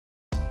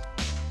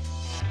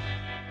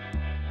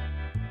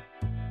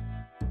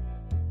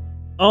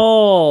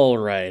All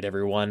right,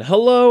 everyone.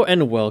 Hello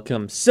and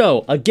welcome.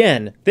 So,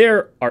 again,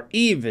 there are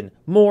even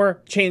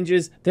more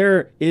changes.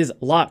 There is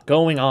a lot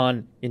going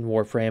on in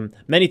Warframe.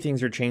 Many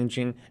things are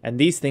changing, and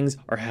these things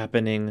are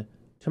happening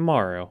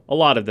tomorrow. A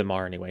lot of them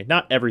are, anyway.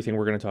 Not everything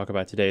we're going to talk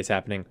about today is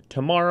happening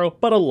tomorrow,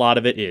 but a lot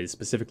of it is.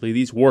 Specifically,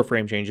 these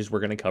Warframe changes we're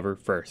going to cover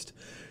first.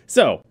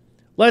 So,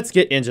 let's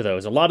get into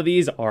those. A lot of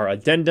these are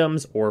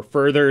addendums or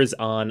furthers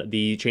on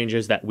the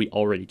changes that we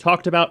already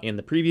talked about in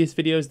the previous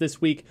videos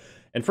this week.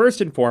 And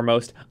first and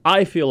foremost,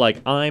 I feel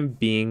like I'm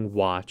being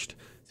watched.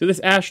 So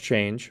this ash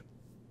change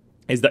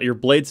is that your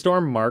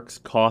Bladestorm marks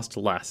cost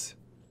less.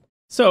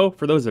 So,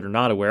 for those that are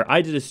not aware,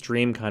 I did a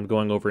stream kind of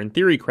going over in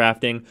theory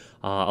crafting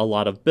a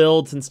lot of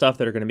builds and stuff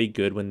that are going to be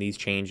good when these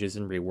changes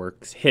and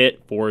reworks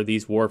hit for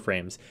these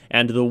Warframes.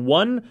 And the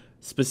one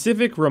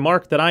specific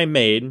remark that I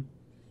made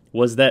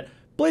was that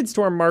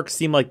Bladestorm marks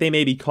seem like they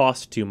maybe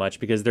cost too much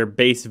because their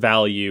base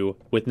value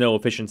with no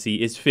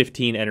efficiency is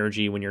 15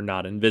 energy when you're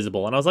not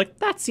invisible. And I was like,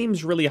 that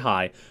seems really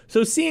high.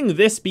 So seeing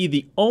this be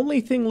the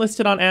only thing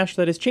listed on Ash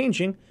that is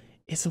changing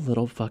is a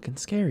little fucking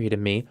scary to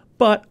me.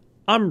 But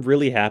I'm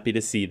really happy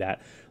to see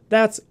that.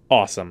 That's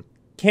awesome.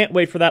 Can't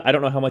wait for that. I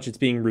don't know how much it's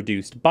being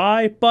reduced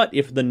by, but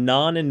if the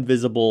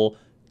non-invisible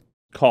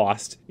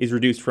cost is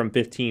reduced from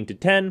 15 to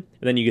 10, and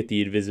then you get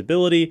the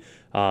invisibility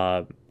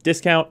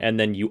discount, and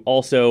then you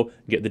also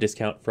get the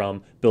discount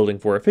from building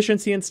for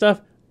efficiency and stuff,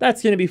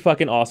 that's going to be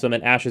fucking awesome,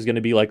 and Ash is going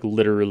to be like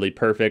literally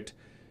perfect.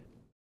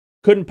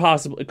 Couldn't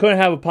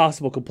have a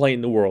possible complaint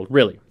in the world,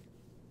 really.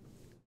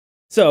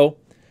 So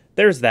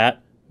there's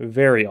that.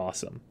 Very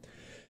awesome.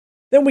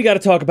 Then we got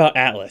to talk about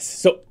Atlas.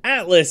 So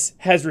Atlas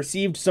has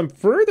received some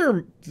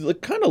further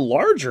kind of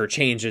larger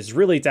changes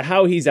really to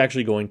how he's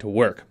actually going to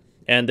work.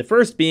 And the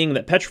first being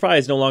that Petrify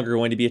is no longer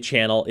going to be a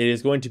channel. It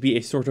is going to be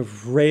a sort of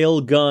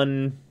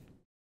railgun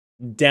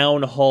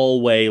down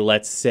hallway,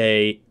 let's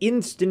say,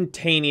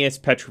 instantaneous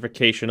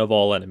petrification of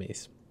all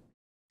enemies.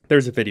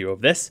 There's a video of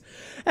this,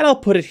 and I'll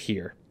put it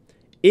here.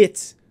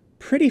 It's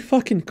pretty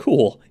fucking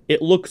cool.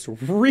 It looks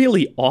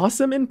really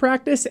awesome in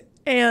practice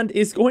and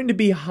is going to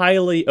be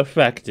highly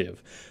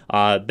effective.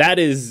 That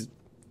is,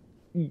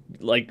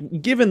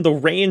 like, given the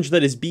range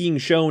that is being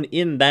shown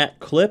in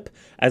that clip,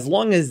 as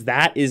long as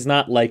that is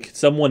not like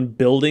someone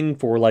building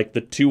for like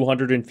the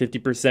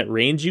 250%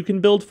 range you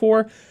can build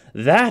for,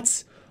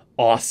 that's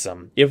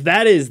awesome. If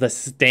that is the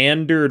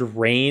standard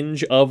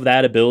range of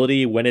that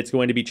ability when it's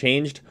going to be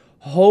changed,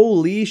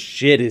 holy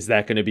shit, is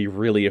that going to be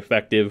really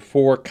effective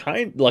for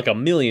like a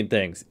million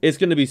things. It's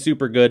going to be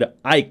super good.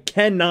 I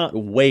cannot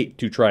wait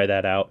to try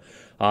that out.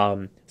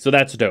 So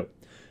that's dope.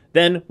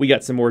 Then we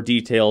got some more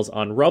details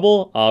on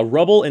Rubble.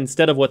 Rubble,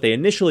 instead of what they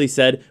initially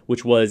said,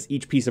 which was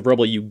each piece of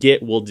Rubble you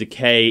get will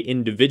decay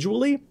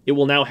individually, it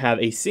will now have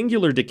a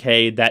singular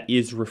decay that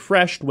is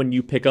refreshed when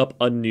you pick up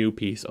a new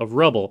piece of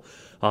Rubble.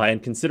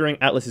 And considering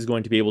Atlas is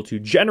going to be able to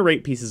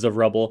generate pieces of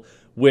Rubble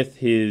with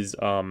his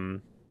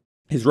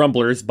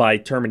rumblers by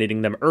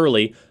terminating them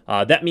early,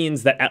 that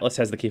means that Atlas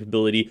has the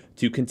capability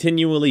to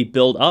continually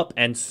build up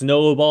and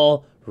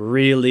snowball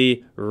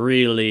really,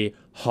 really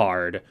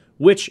hard,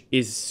 which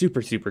is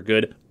super, super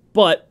good.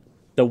 But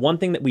the one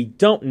thing that we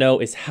don't know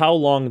is how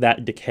long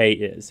that decay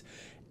is.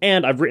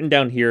 And I've written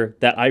down here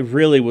that I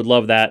really would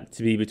love that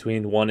to be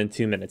between 1 and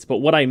 2 minutes. But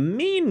what I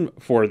mean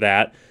for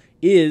that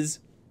is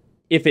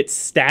if it's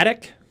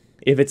static,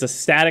 if it's a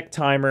static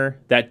timer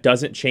that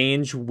doesn't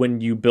change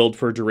when you build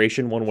for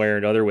duration one way or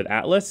another with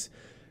Atlas,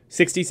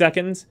 60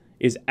 seconds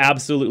is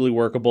absolutely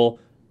workable.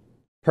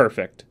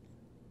 Perfect.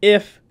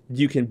 If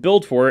you can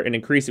build for it and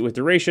increase it with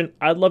duration,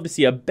 I'd love to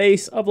see a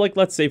base of, like,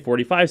 let's say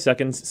 45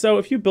 seconds. So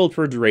if you build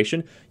for a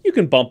duration, you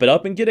can bump it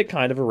up and get it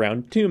kind of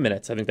around 2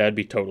 minutes. I think that would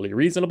be totally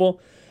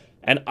reasonable.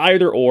 And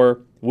either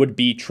or would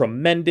be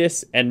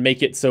tremendous and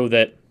make it so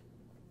that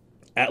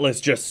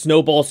Atlas just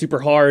snowballs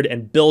super hard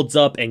and builds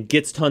up and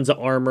gets tons of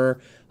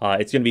armor.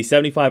 It's going to be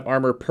 75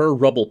 armor per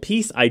Rubble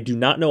piece. I do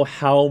not know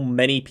how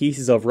many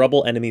pieces of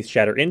Rubble enemies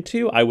shatter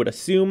into. I would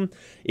assume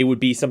it would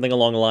be something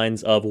along the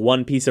lines of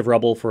 1 piece of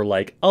Rubble for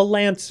like a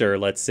Lancer,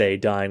 let's say,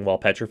 dying while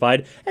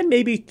petrified, and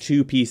maybe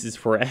 2 pieces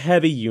for a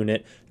heavy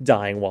unit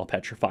dying while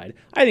petrified.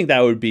 I think that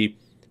would be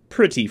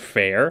pretty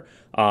fair.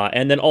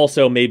 And then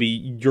also maybe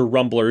your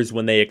Rumblers,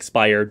 when they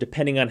expire,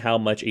 depending on how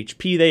much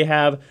HP they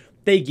have,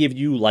 they give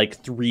you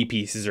like 3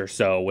 pieces or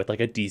so with like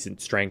a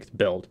decent strength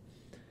build.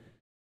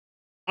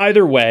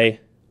 Either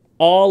way,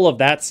 all of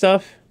that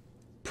stuff,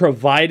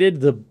 provided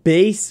the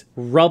base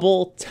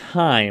Rubble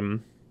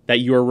time that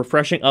you are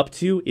refreshing up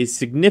to is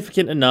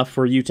significant enough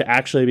for you to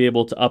actually be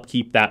able to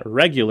upkeep that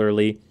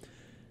regularly,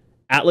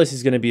 Atlas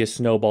is going to be a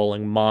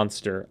snowballing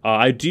monster.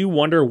 I do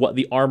wonder what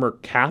the armor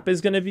cap is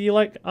going to be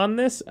like on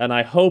this, and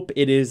I hope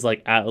it is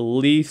like at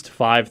least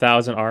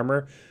 5,000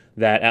 armor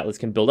that Atlas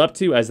can build up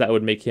to, as that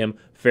would make him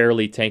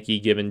fairly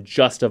tanky given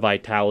just a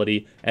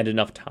vitality and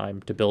enough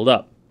time to build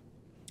up.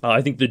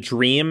 I think the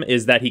dream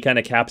is that he kind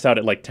of caps out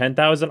at like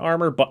 10,000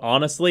 armor, but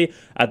honestly,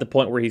 at the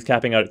point where he's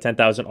capping out at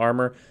 10,000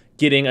 armor,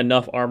 getting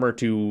enough armor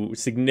to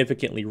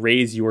significantly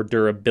raise your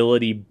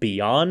durability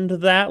beyond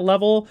that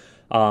level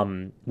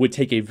would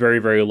take a very,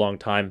 very long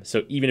time.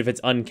 So even if it's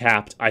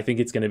uncapped, I think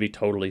it's going to be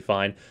totally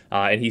fine.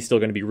 And he's still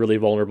going to be really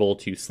vulnerable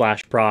to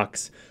slash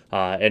procs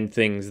and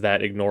things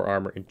that ignore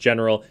armor in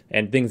general,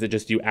 and things that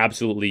just do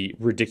absolutely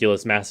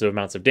ridiculous, massive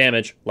amounts of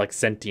damage, like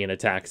sentient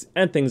attacks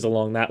and things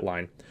along that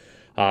line.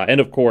 And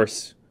of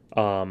course,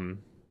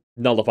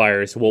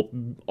 nullifiers will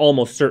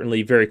almost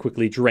certainly very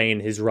quickly drain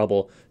his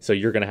rubble, so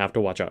you're going to have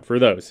to watch out for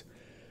those.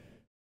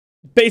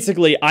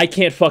 Basically, I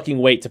can't fucking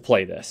wait to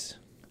play this.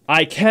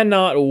 I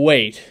cannot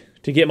wait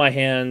to get my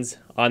hands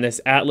on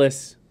this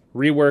Atlas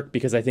rework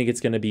because I think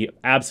it's going to be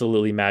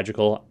absolutely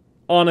magical.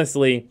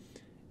 Honestly,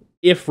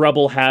 if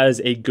Rebel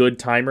has a good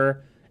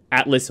timer,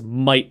 Atlas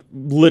might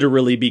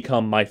literally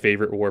become my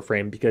favorite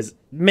Warframe because,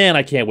 man,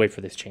 I can't wait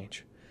for this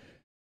change.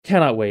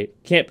 Cannot wait.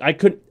 I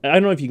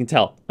don't know if you can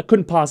tell. I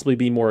couldn't possibly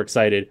be more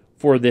excited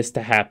for this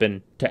to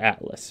happen to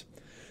Atlas.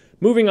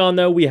 Moving on,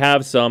 though, we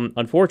have some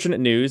unfortunate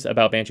news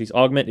about Banshee's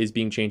Augment is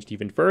being changed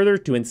even further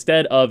to,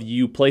 instead of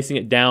you placing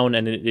it down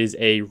and it is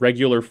a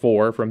regular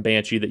 4 from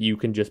Banshee that you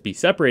can just be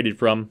separated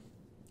from,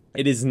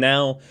 it is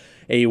now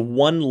a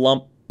one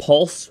lump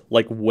pulse,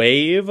 like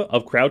wave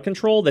of crowd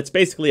control that's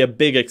basically a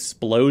big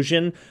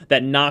explosion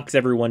that knocks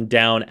everyone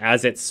down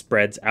as it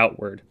spreads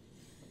outward.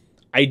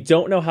 I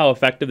don't know how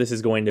effective this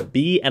is going to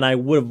be, and I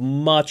would have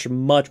much,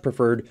 much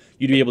preferred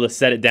you to be able to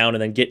set it down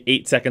and then get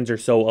 8 seconds or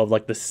so of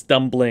like the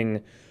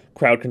stumbling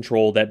crowd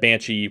control that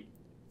Banshee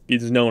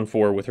is known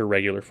for with her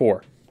regular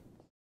 4.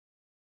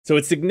 So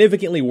it's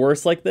significantly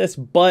worse like this,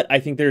 but I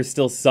think there's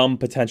still some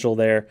potential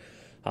there.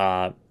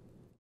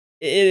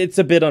 It's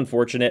a bit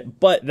unfortunate,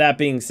 but that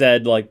being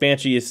said, like,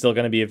 Banshee is still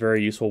going to be a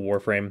very useful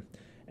Warframe,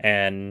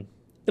 and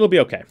it'll be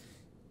okay.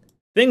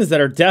 Things that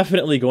are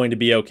definitely going to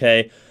be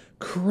okay.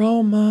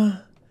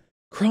 Chroma,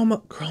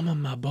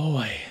 my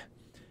boy.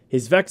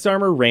 His Vex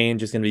armor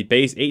range is going to be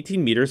base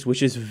 18 meters,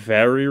 which is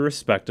very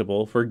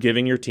respectable for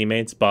giving your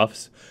teammates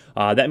buffs.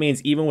 That means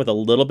even with a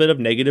little bit of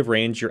negative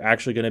range, you're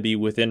actually going to be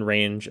within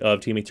range of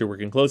teammates you're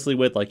working closely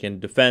with, like in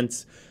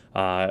defense,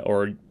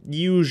 or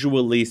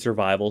usually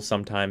survival,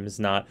 sometimes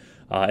not.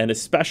 And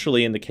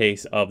especially in the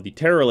case of the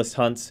terrorist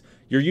hunts,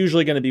 you're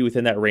usually going to be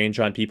within that range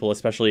on people,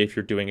 especially if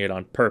you're doing it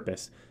on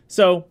purpose.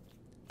 So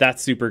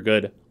that's super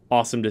good.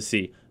 Awesome to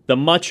see. The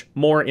much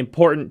more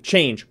important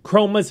change,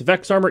 Chroma's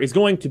Vex armor is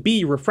going to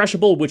be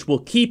refreshable, which will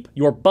keep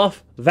your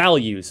buff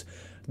values.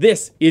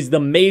 This is the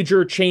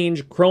major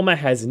change Chroma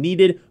has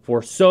needed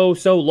for so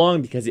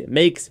long because it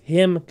makes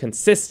him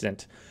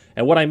consistent.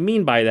 And what I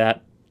mean by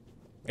that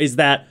is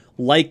that,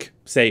 like,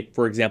 say,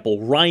 for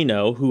example,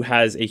 Rhino, who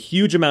has a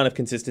huge amount of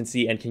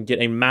consistency and can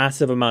get a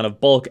massive amount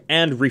of bulk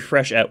and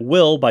refresh at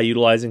will by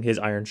utilizing his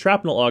Iron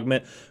Shrapnel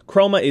augment,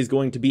 Chroma is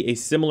going to be a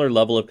similar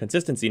level of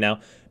consistency now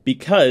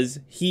because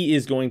he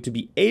is going to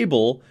be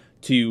able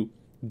to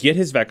get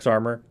his Vex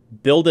armor,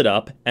 build it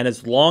up, and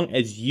as long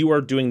as you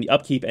are doing the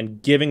upkeep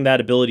and giving that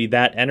ability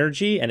that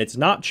energy, and it's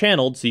not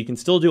channeled, so you can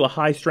still do a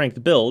high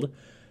strength build,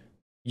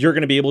 you're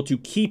going to be able to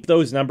keep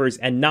those numbers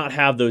and not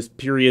have those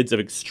periods of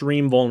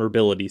extreme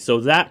vulnerability. So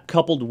that,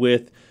 coupled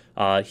with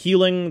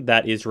healing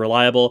that is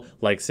reliable,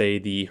 like, say,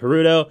 the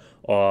Haruto,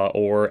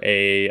 or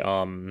a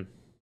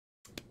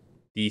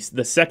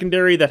the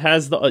secondary that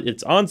has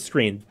it's on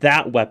screen.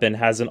 That weapon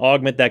has an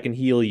augment that can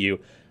heal you.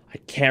 I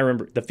can't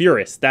remember. The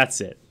Furus, that's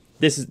it.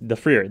 This is the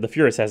Furus. The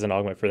Furus has an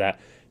augment for that.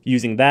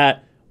 Using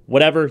that,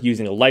 whatever,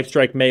 using a life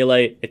strike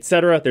melee,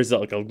 etc. There's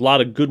like a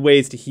lot of good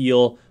ways to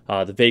heal.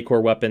 The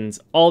Vacor weapons,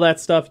 all that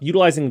stuff.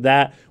 Utilizing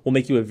that will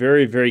make you a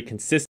very, very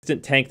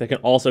consistent tank that can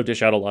also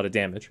dish out a lot of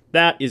damage.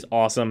 That is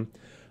awesome.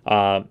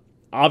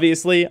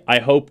 Obviously, I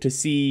hope to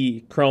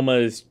see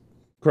Chroma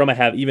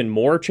have even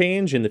more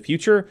change in the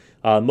future,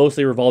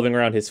 mostly revolving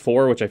around his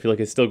 4, which I feel like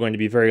is still going to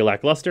be very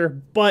lackluster.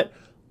 But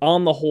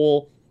on the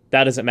whole,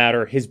 that doesn't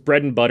matter. His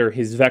bread and butter,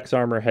 his Vex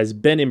armor, has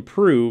been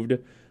improved.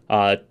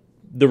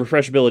 The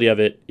refreshability of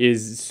it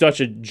is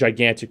such a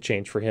gigantic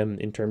change for him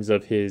in terms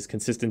of his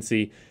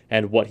consistency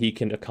and what he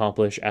can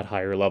accomplish at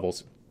higher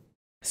levels.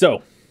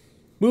 So,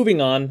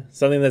 moving on,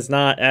 something that's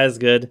not as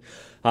good.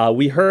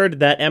 We heard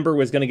that Ember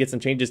was going to get some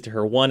changes to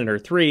her 1 and her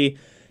 3,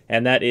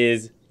 and that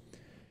is,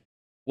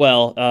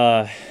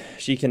 well,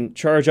 she can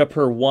charge up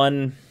her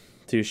 1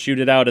 to shoot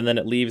it out, and then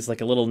it leaves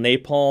like a little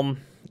napalm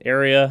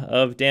area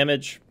of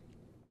damage,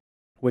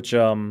 which,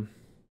 I'll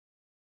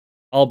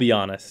be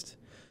honest.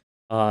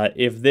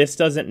 If this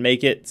doesn't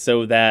make it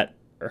so that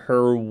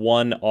her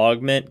 1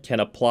 augment can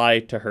apply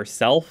to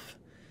herself,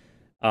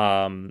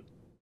 then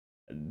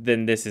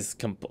this is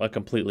a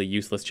completely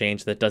useless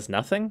change that does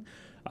nothing.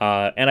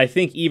 And I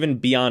think even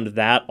beyond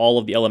that, all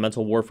of the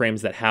elemental warframes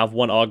that have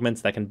 1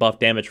 augments that can buff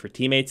damage for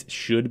teammates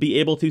should be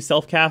able to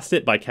self-cast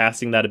it by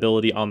casting that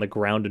ability on the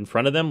ground in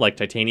front of them, like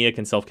Titania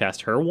can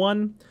self-cast her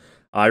 1.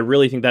 I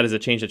really think that is a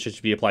change that should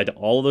be applied to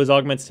all of those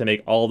augments to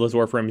make all of those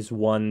Warframes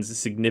 1s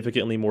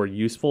significantly more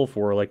useful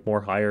for like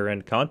more higher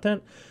end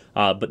content.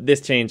 But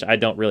this change I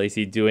don't really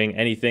see doing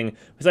anything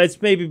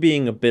besides maybe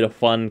being a bit of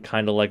fun,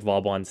 kind of like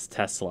Vauban's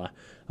Tesla.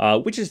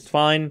 which is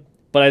fine,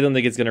 but I don't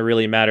think it's going to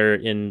really matter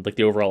in like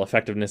the overall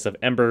effectiveness of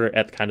Ember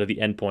at kind of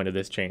the end point of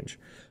this change.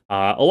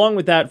 Along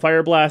with that,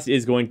 Fire Blast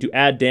is going to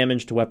add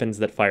damage to weapons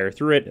that fire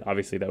through it.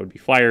 Obviously, that would be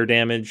fire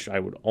damage. I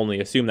would only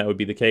assume that would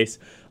be the case.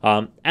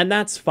 And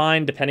that's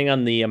fine, depending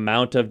on the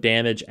amount of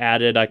damage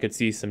added. I could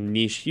see some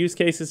niche use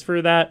cases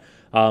for that.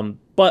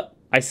 But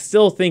I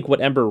still think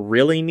what Ember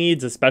really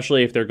needs,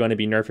 especially if they're going to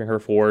be nerfing her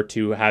for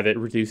to have it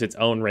reduce its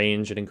own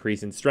range and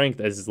increase in strength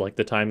as like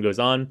the time goes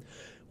on,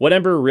 what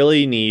Ember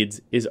really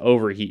needs is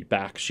overheat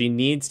back. She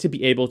needs to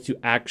be able to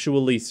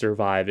actually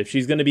survive. If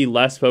she's going to be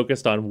less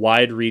focused on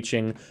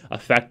wide-reaching,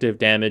 effective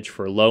damage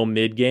for low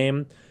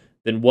mid-game,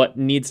 then what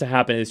needs to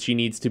happen is she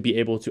needs to be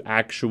able to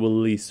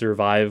actually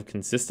survive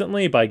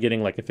consistently by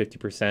getting like a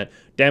 50%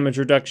 damage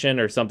reduction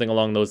or something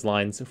along those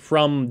lines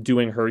from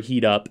doing her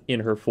heat up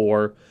in her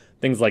 4,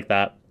 things like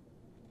that.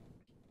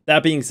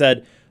 That being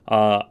said,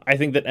 I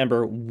think that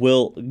Ember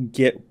will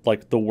get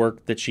like the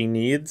work that she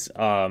needs.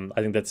 I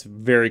think that's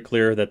very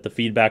clear that the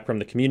feedback from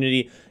the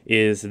community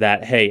is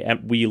that, hey,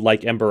 we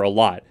like Ember a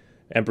lot.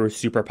 Ember is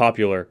super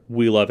popular.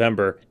 We love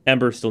Ember.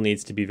 Ember still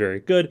needs to be very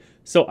good.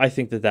 So I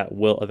think that that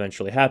will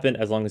eventually happen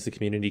as long as the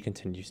community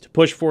continues to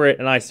push for it.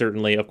 And I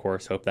certainly, of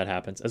course, hope that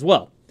happens as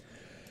well.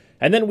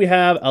 And then we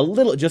have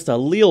just a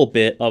little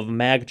bit of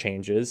mag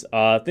changes.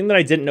 Thing that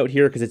I didn't note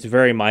here because it's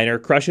very minor.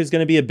 Crush is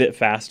going to be a bit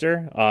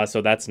faster,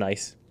 so that's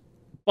nice.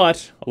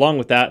 But along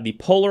with that, the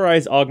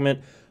Polarize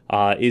Augment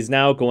is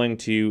now going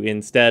to,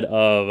 instead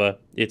of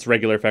its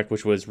regular effect,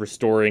 which was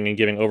restoring and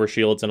giving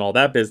overshields and all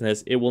that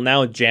business, it will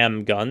now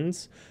jam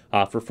guns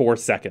for 4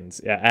 seconds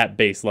at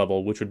base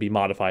level, which would be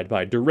modified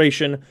by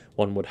duration,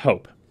 one would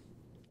hope.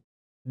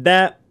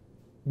 That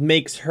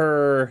makes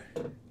her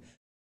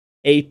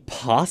a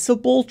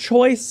possible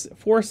choice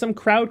for some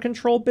crowd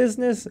control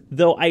business,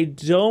 though I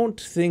don't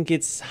think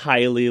it's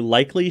highly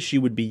likely she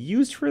would be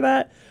used for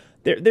that.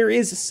 There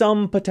is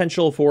some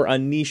potential for a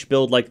niche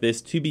build like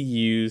this to be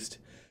used,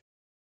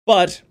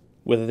 but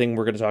with the thing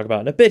we're going to talk about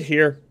in a bit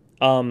here,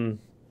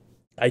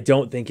 I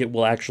don't think it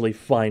will actually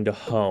find a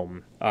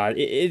home.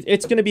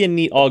 It's going to be a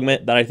neat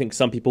augment that I think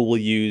some people will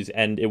use,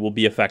 and it will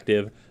be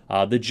effective.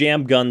 The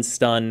jam gun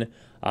stun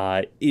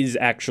is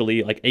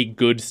actually like a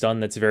good stun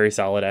that's very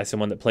solid. As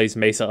someone that plays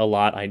Mesa a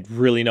lot, I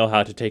really know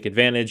how to take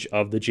advantage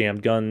of the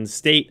jammed gun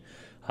state.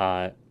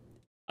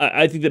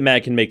 I think that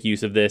Mag can make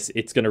use of this.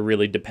 It's going to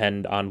really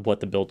depend on what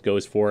the build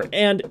goes for.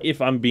 And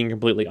if I'm being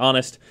completely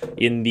honest,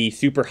 in the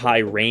super high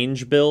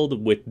range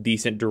build with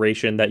decent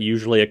duration that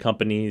usually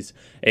accompanies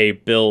a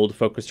build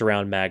focused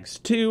around Mags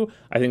 2,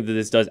 I think that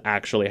this does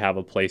actually have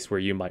a place where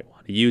you might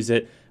want to use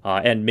it.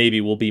 And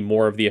maybe will be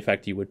more of the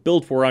effect you would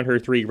build for on her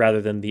 3 rather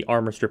than the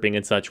armor stripping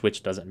and such,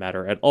 which doesn't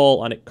matter at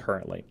all on it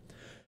currently.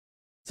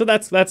 So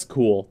that's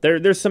cool.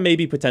 There's some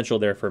maybe potential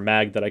there for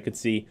Mag that I could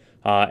see.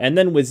 And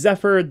then with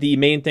Zephyr, the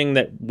main thing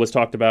that was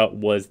talked about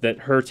was that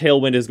her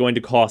Tailwind is going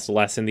to cost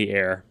less in the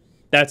air.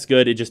 That's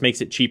good. It just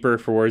makes it cheaper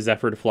for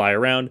Zephyr to fly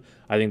around.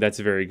 I think that's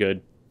very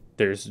good.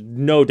 There's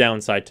no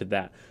downside to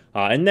that.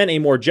 And then a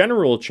more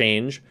general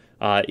change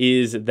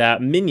is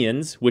that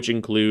minions, which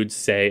includes,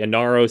 say,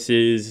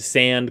 Inaros'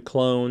 Sand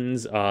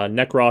clones,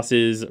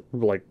 Necros'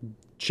 like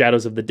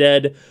Shadows of the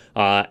Dead,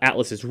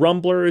 Atlas's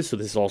Rumblers, so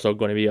this is also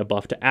going to be a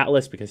buff to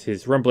Atlas because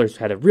his Rumblers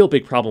had a real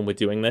big problem with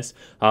doing this,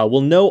 will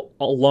no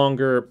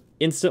longer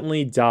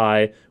instantly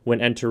die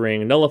when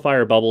entering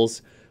Nullifier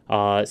bubbles.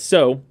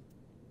 So,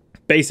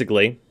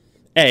 basically,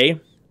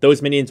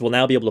 those minions will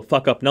now be able to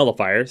fuck up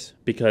Nullifiers,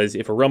 because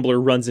if a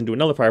Rumbler runs into a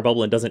Nullifier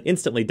bubble and doesn't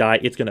instantly die,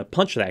 it's going to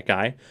punch that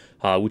guy,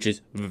 which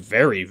is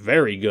very,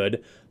 very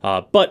good.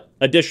 But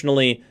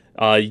additionally,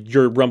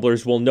 your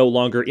Rumblers will no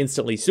longer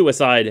instantly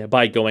suicide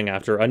by going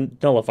after a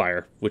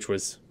Nullifier, which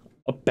was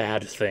a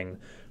bad thing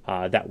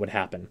that would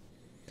happen.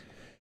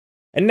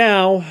 And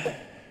now,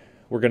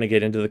 we're going to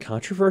get into the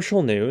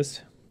controversial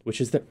news, which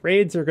is that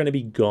raids are going to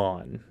be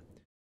gone.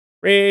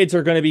 Raids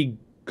are going to be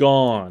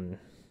gone.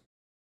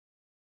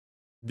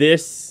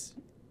 This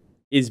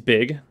is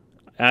big.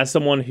 As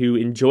someone who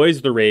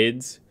enjoys the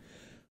raids,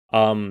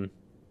 I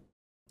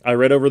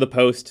read over the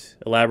post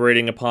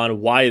elaborating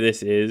upon why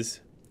this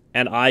is,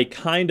 and I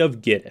kind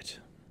of get it.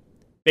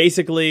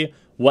 Basically,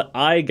 what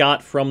I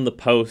got from the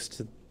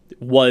post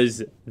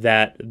was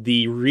that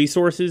the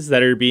resources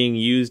that are being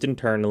used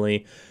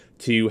internally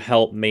to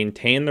help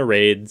maintain the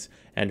raids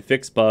and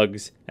fix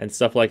bugs and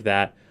stuff like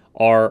that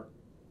are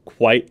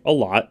quite a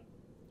lot,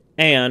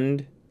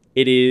 and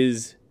it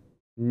is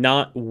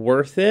not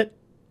worth it.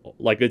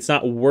 Like, it's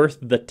not worth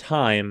the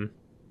time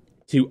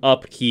to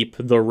upkeep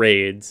the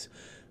raids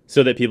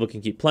so that people can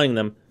keep playing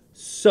them.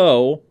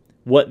 So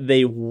what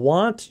they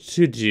want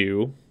to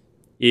do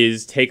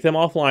is take them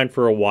offline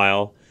for a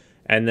while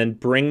and then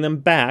bring them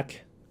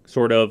back,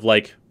 sort of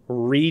like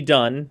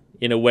redone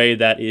in a way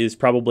that is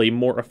probably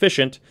more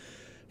efficient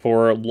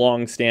for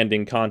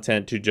long-standing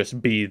content to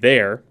just be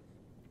there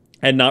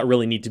and not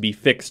really need to be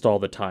fixed all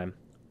the time.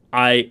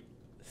 I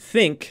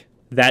think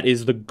that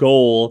is the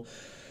goal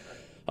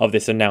of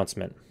this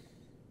announcement.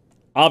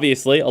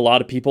 Obviously, a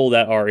lot of people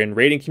that are in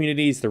raiding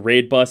communities, the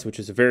Raid Bus, which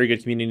is a very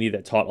good community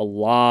that taught a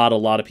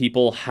lot of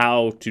people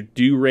how to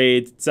do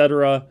raids,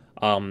 etc.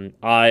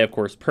 I, of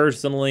course,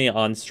 personally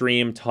on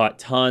stream taught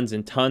tons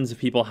and tons of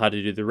people how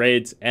to do the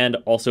raids and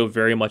also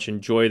very much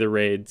enjoy the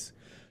raids.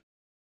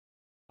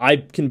 I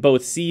can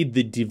both see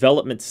the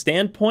development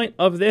standpoint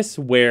of this,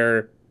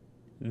 where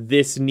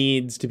this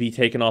needs to be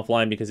taken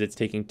offline because it's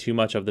taking too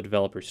much of the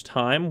developer's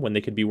time when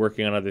they could be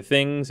working on other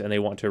things, and they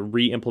want to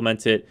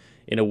re-implement it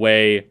in a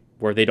way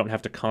where they don't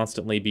have to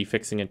constantly be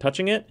fixing and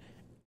touching it.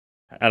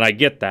 And I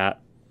get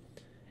that.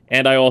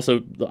 And I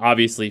also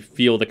obviously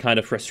feel the kind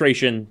of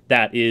frustration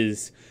that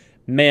is,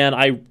 man,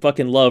 I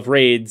fucking love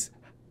raids.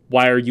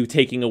 Why are you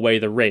taking away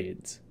the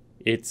raids?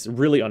 It's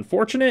really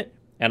unfortunate,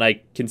 and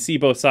I can see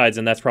both sides,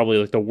 and that's probably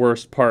like the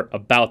worst part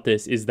about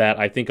this, is that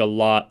I think a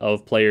lot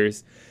of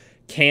players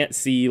can't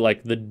see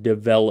like the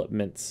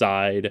development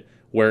side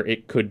where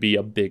it could be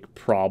a big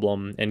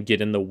problem and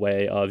get in the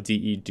way of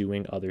DE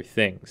doing other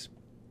things.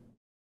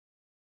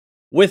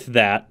 With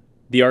that,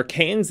 the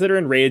arcanes that are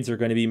in raids are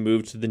going to be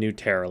moved to the new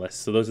Terror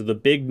list. So those are the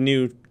big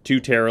new 2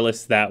 Terror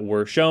lists that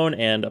were shown,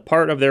 and a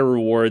part of their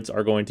rewards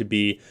are going to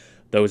be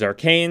those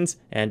arcanes,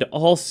 and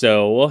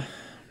also,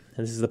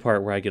 and this is the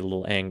part where I get a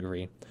little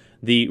angry,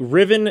 the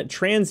Riven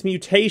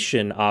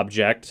Transmutation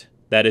object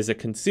that is a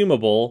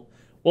consumable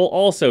will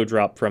also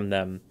drop from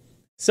them.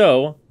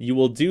 So you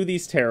will do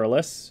these Terror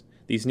lists,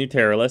 these new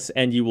Terror lists,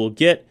 and you will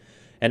get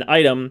an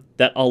item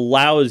that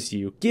allows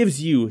you,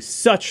 gives you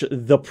such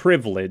the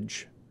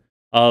privilege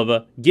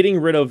of getting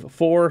rid of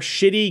 4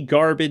 shitty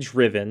garbage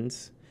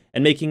Rivens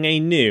and making a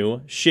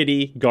new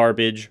shitty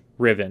garbage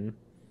Riven.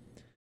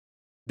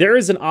 There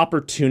is an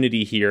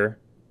opportunity here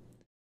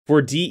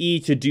for DE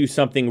to do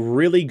something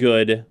really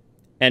good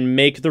and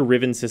make the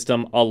Riven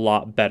system a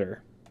lot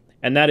better.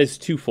 And that is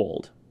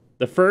twofold.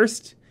 The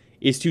first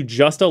is to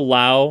just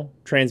allow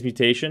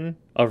transmutation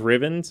of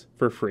Rivens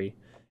for free.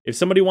 If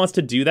somebody wants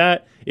to do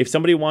that, if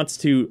somebody wants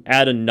to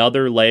add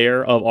another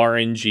layer of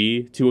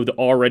RNG to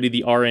already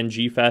the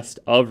RNG fest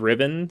of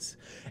Rivens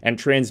and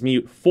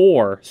transmute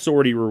 4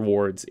 sortie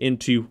rewards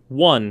into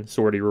 1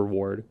 sortie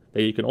reward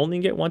that you can only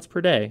get once per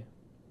day,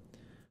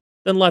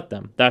 then let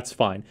them. That's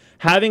fine.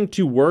 Having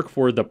to work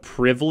for the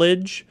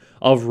privilege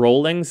of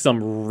rolling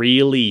some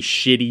really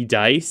shitty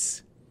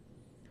dice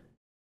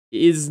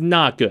is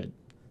not good.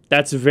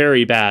 That's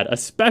very bad,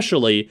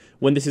 especially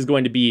when this is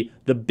going to be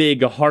the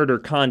big, harder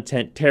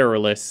content Terror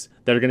lists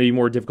that are going to be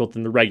more difficult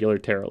than the regular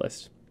Terror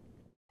lists.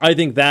 I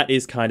think that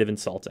is kind of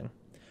insulting.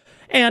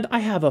 And I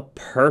have a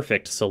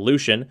perfect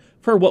solution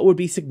for what would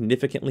be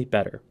significantly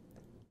better.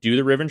 Do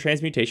the Riven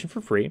Transmutation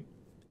for free,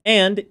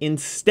 and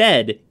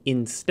instead,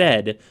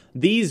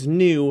 these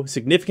new,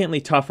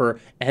 significantly tougher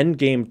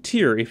endgame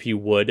tier, if you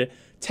would,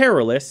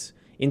 Terror lists,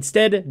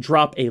 instead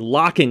drop a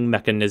locking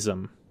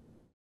mechanism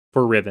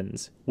for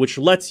Rivens, which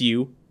lets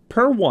you,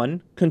 per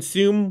one,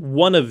 consume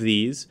 1 of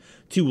these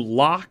to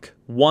lock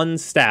 1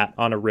 stat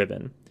on a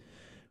Riven,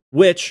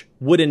 which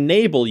would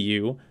enable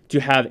you to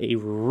have a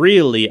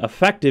really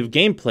effective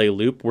gameplay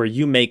loop where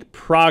you make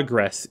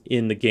progress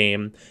in the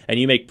game, and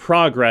you make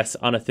progress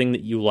on a thing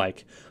that you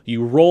like.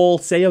 You roll,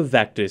 say, a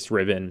Vectus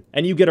Riven,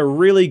 and you get a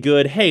really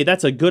good, hey,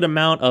 that's a good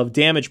amount of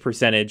damage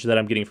percentage that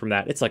I'm getting from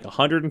that. It's like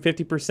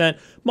 150%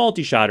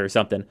 multi-shot or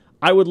something.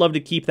 I would love to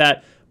keep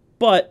that,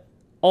 but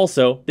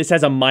also, this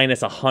has a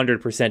minus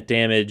 100%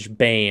 damage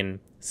Bane,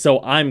 so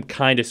I'm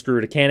kind of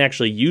screwed. I can't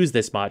actually use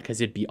this mod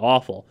because it'd be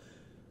awful.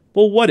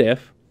 Well, what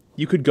if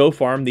you could go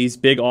farm these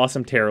big,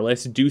 awesome Terror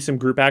lists, do some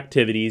group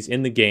activities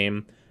in the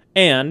game,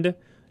 and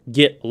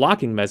get a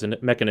locking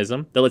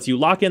mechanism that lets you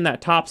lock in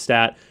that top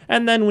stat,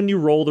 and then when you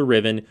roll the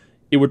Riven,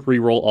 it would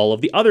re-roll all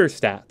of the other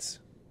stats.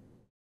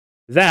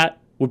 That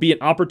would be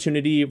an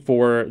opportunity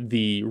for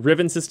the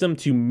Riven system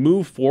to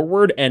move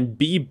forward and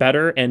be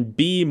better and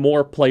be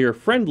more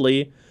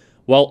player-friendly,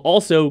 while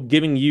also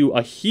giving you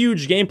a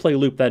huge gameplay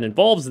loop that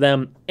involves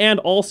them, and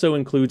also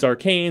includes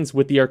arcanes,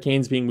 with the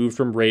arcanes being moved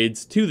from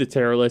raids to the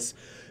Terror lists,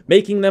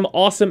 making them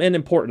awesome and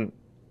important.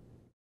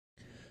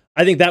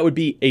 I think that would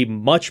be a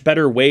much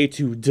better way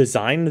to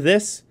design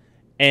this,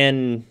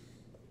 and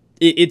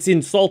it's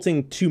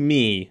insulting to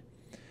me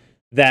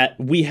that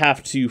we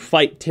have to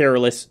fight Terror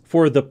lists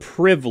for the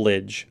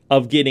privilege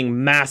of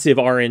getting massive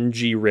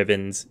RNG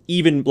Rivens,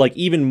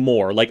 even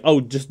more. Like,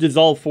 oh, just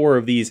dissolve 4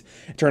 of these,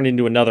 turn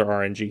into another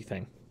RNG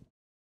thing.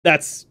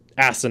 That's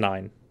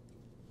asinine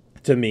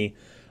to me,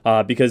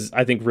 because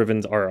I think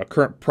Rivens are a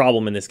current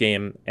problem in this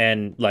game,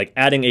 and like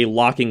adding a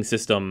locking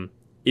system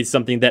is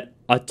something that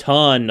a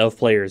ton of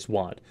players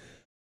want.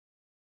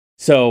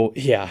 So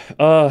yeah,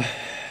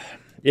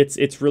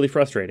 it's really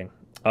frustrating.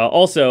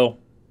 Also,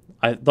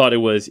 I thought it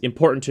was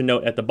important to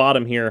note at the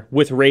bottom here,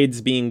 with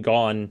raids being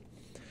gone,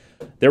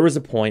 there was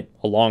a point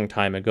a long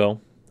time ago,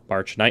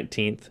 March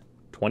 19th,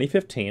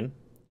 2015,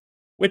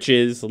 which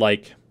is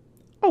like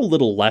a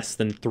little less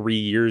than 3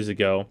 years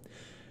ago,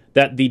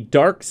 that the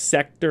Dark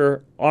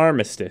Sector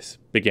Armistice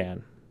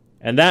began,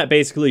 And that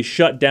basically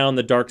shut down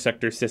the Dark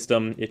Sector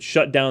system. It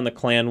shut down the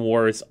clan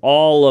wars.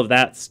 All of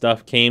that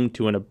stuff came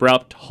to an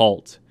abrupt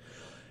halt.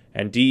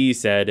 And DE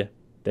said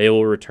they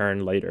will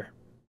return later.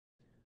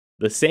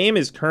 The same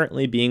is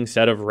currently being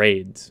said of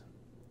raids.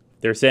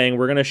 They're saying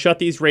we're going to shut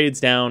these raids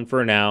down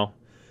for now,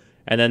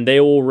 and then they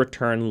will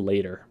return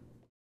later.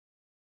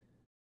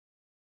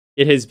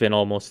 It has been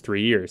almost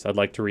 3 years. I'd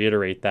like to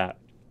reiterate that.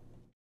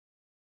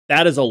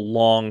 That is a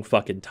long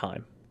fucking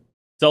time.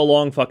 It's a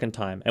long fucking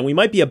time. And we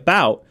might be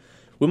about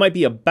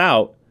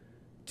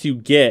to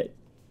get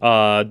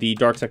the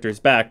Dark Sectors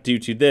back due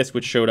to this,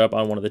 which showed up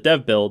on one of the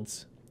dev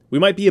builds. We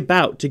might be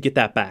about to get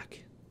that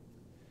back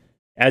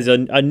as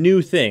a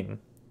new thing.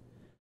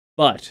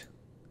 But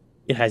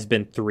it has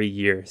been 3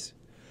 years.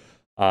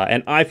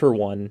 And I, for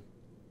one,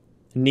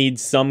 need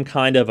some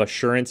kind of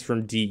assurance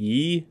from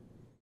DE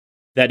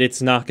that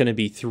it's not going to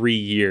be 3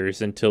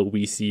 years until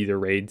we see the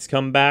raids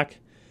come back.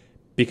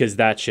 Because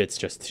that shit's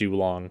just too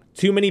long.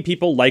 Too many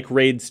people like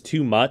raids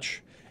too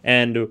much.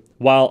 And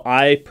while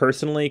I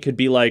personally could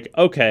be like,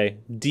 okay,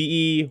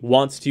 DE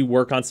wants to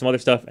work on some other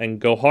stuff and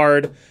go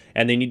hard,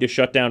 and they need to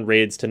shut down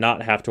raids to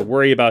not have to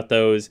worry about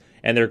those,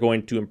 and they're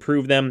going to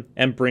improve them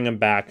and bring them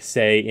back,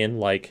 say, in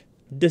like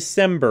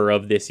December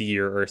of this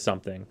year or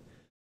something.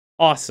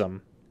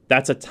 Awesome.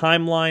 That's a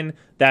timeline.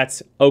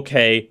 That's,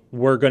 okay,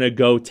 we're going to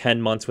go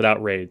 10 months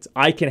without raids.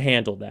 I can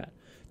handle that.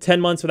 10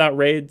 months without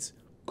raids?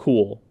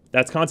 Cool.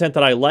 That's content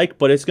that I like,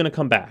 but it's going to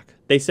come back.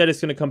 They said it's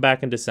going to come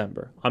back in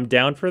December. I'm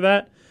down for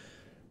that.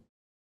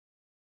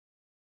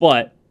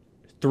 But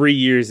 3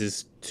 years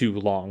is too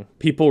long.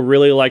 People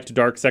really liked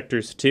Dark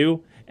Sectors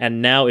 2,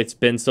 and now it's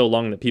been so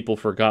long that people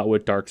forgot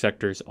what Dark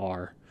Sectors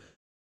are.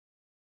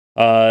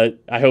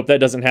 I hope that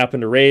doesn't happen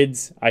to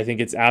raids. I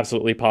think it's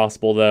absolutely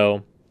possible,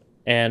 though.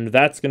 And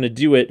that's going to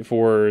do it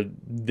for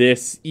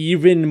this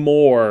even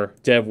more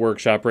Dev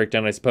Workshop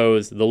breakdown, I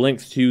suppose. The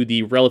links to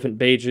the relevant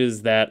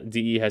pages that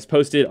DE has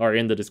posted are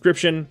in the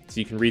description, so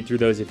you can read through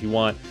those if you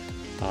want.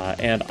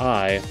 And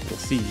I will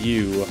see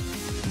you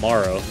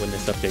tomorrow when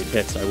this update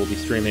hits. I will be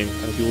streaming.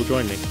 I hope you will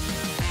join me.